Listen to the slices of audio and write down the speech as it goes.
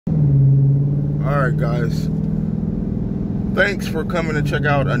Alright guys, thanks for coming to check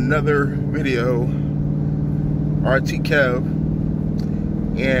out another video. RT Kev.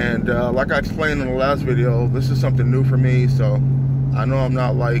 And like I explained in the last video, this is something new for me. So I know I'm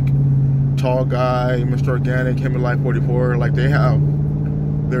not like Tall Guy, Mr. Organic, Hemi Life 44. Like, they have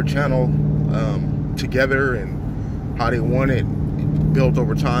their channel together and how they want it built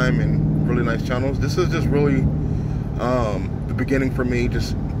over time, and really nice channels. This is just really the beginning for me,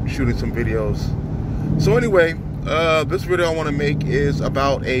 just shooting some videos. So anyway, this video I want to make is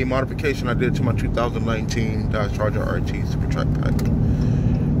about a modification I did to my 2019 Dodge Charger RT Super Track Pack.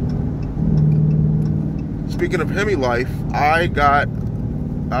 Speaking of Hemi Life, I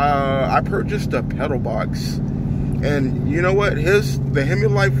purchased a Pedalbox, and you know what? The Hemi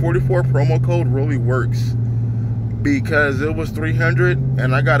Life 44 promo code really works, because it was $300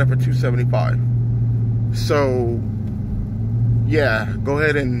 and I got it for $275. So yeah, go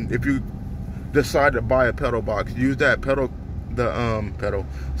ahead, and if you decide to buy a Pedalbox, use that the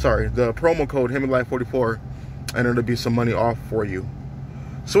promo code Hemi Life 44, and it'll be some money off for you.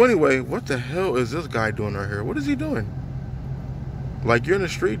 So anyway, what the hell is this guy doing right here? What is he doing? Like, you're in the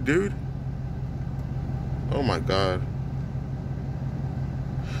street, dude. Oh my god.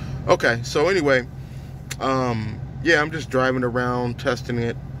 Okay, so anyway, yeah, I'm just driving around, testing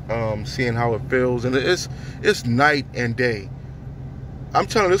it, seeing how it feels, and it's night and day. I'm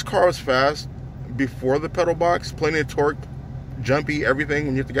telling you, this car was fast before the Pedalbox, plenty of torque, jumpy, everything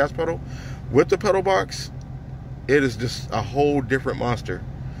when you hit the gas pedal. With the Pedalbox, it is just a whole different monster.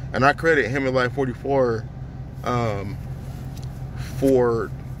 And I credit Hemi Life 44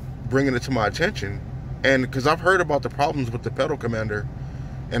 for bringing it to my attention, and because I've heard about the problems with the pedal commander,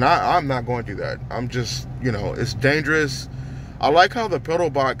 and I'm not going through that. I'm just, you know, it's dangerous. I like how the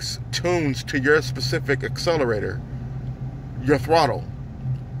Pedalbox tunes to your specific accelerator, your throttle.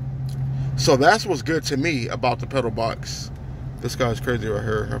 So that's what's good to me about the Pedalbox. This guy's crazy right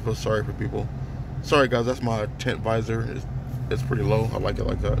here. I feel sorry for people. Sorry guys, that's my tent visor. It's pretty low. I like it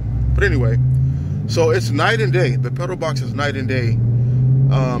like that. But anyway, so it's night and day. The Pedalbox is night and day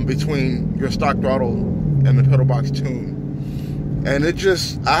between your stock throttle and the Pedalbox tune. And it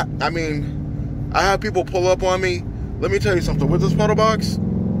just, I mean, I have people pull up on me. Let me tell you something. With this Pedalbox,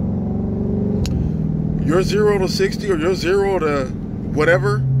 your 0 to 60 or your 0 to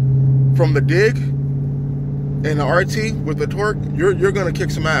whatever from the dig and the RT with the torque, you're gonna kick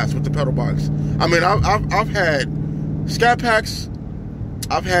some ass with the Pedalbox. I mean, I've had Scat Packs,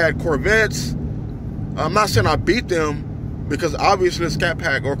 I've had Corvettes. I'm not saying I beat them, because obviously a Scat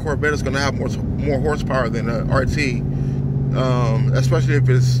Pack or Corvette is gonna have more horsepower than a RT, especially if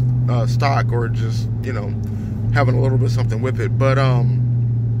it's stock or just, you know, having a little bit of something with it. But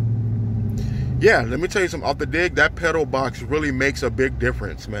yeah, let me tell you something. Off the dig, that Pedalbox really makes a big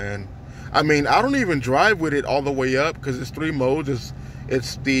difference, man. I mean, I don't even drive with it all the way up, because it's 3 modes.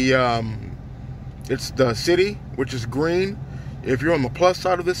 It's the city, which is green. If you're on the plus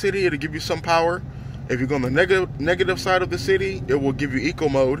side of the city, it'll give you some power. If you go on the negative side of the city, it will give you eco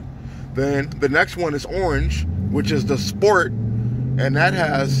mode. Then the next one is orange, which is the sport, and that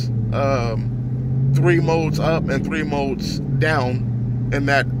has 3 modes up and 3 modes down in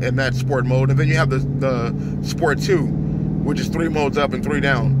that sport mode. And then you have the sport 2, which is 3 modes up and 3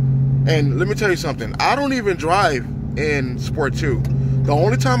 down. And let me tell you something, I don't even drive in sport 2. The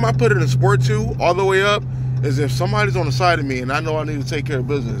only time I put it in sport 2 all the way up is if somebody's on the side of me and I know I need to take care of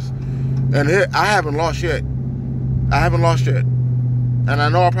business. And I haven't lost yet. I haven't lost yet. And I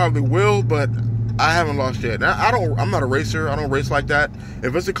know I probably will, but I haven't lost yet. I'm not a racer. I don't race like that.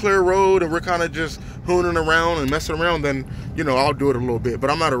 If it's a clear road and we're kind of just hooning around and messing around, then, you know, I'll do it a little bit.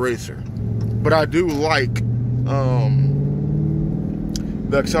 But I'm not a racer. But I do like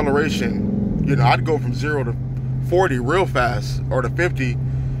the acceleration. You know, I'd go from 0 to 40 real fast, or to 50,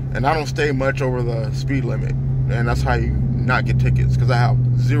 and I don't stay much over the speed limit. And that's how you not get tickets, because I have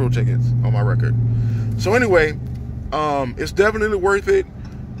 0 tickets on my record. So anyway, it's definitely worth it.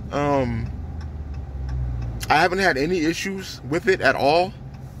 I haven't had any issues with it at all,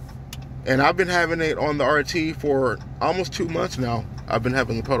 and I've been having it on the RT for almost 2 months now. I've been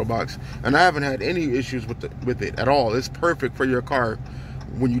having the Pedalbox, and I haven't had any issues with it at all. It's perfect for your car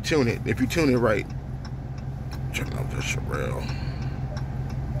when you tune it, if you tune it right. Check out this Chevelle.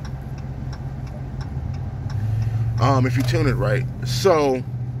 If you tune it right. So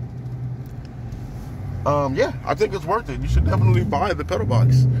yeah, I think it's worth it. You should definitely buy the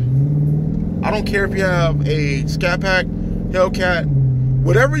Pedalbox. I don't care if you have a Scat Pack, Hellcat,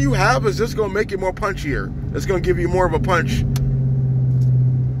 whatever you have is just gonna make it more punchier. It's gonna give you more of a punch.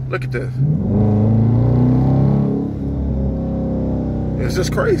 Look at this. It's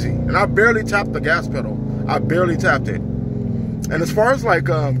just crazy. And I barely tapped the gas pedal. I barely tapped it. And as far as like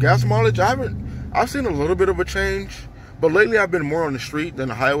gas mileage, I've seen a little bit of a change, but lately I've been more on the street than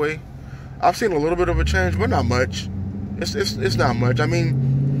the highway. I've seen a little bit of a change, but not much. It's not much. I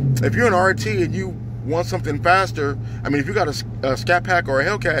mean, if you're an RT and you want something faster, I mean, if you got a Scat Pack or a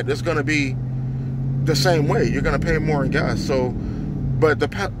Hellcat, it's going to be the same way. You're going to pay more in gas. So, but the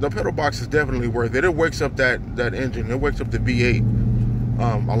Pedalbox is definitely worth it. It wakes up that engine. It wakes up the V8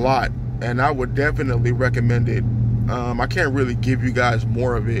 a lot, and I would definitely recommend it. I can't really give you guys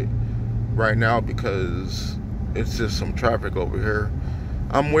more of it right now because it's just some traffic over here.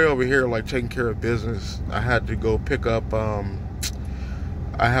 I'm way over here like taking care of business. I had to go pick up I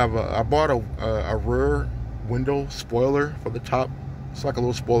bought a rear window spoiler for the top. It's like a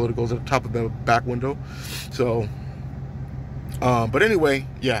little spoiler that goes at the top of the back window. So but anyway,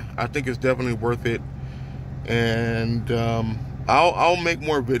 yeah, I think it's definitely worth it. And I'll make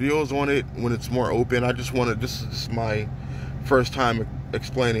more videos on it when it's more open. I just wanted, this is my first time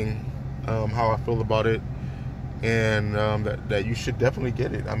explaining how I feel about it, and that you should definitely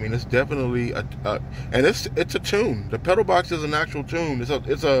get it. I mean, it's definitely and it's a tune. The Pedalbox is an actual tune.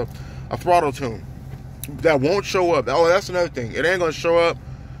 It's a throttle tune that won't show up. Oh, that's another thing. It ain't gonna show up.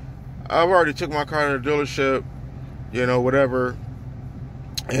 I've already took my car to the dealership, you know, whatever,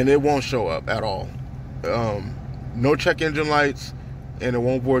 and it won't show up at all. No check engine lights, and it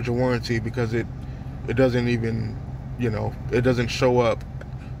won't void your warranty because it doesn't even, you know, it doesn't show up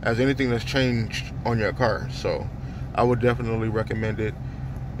as anything that's changed on your car. So I would definitely recommend it.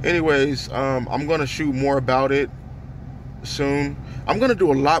 Anyways, I'm gonna shoot more about it soon. I'm gonna do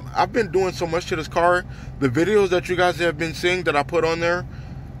a lot. I've been doing so much to this car. The videos that you guys have been seeing that I put on there,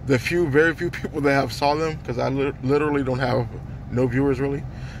 the very few people that have saw them, because I literally don't have no viewers really,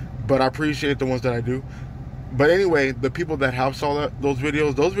 but I appreciate the ones that I do. But anyway, the people that have saw those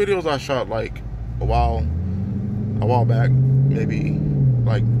videos I shot like a while back, maybe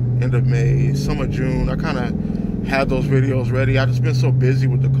like end of May, some of June. I kind of had those videos ready. I just been so busy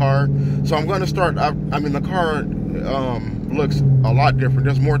with the car, so I'm gonna start. I mean, the car looks a lot different.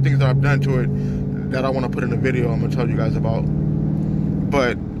 There's more things that I've done to it that I want to put in a video. I'm gonna tell you guys about.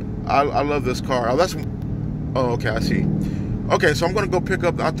 But I love this car. Oh, okay, I see. Okay, so I'm gonna go pick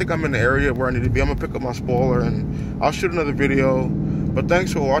up. I think I'm in the area where I need to be. I'm gonna pick up my spoiler and I'll shoot another video. But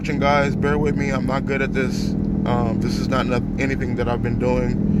thanks for watching, guys. Bear with me. I'm not good at this. This is not anything that I've been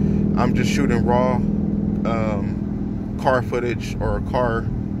doing. I'm just shooting raw car footage or car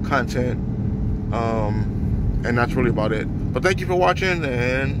content, and that's really about it. But thank you for watching,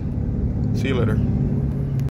 and see you later.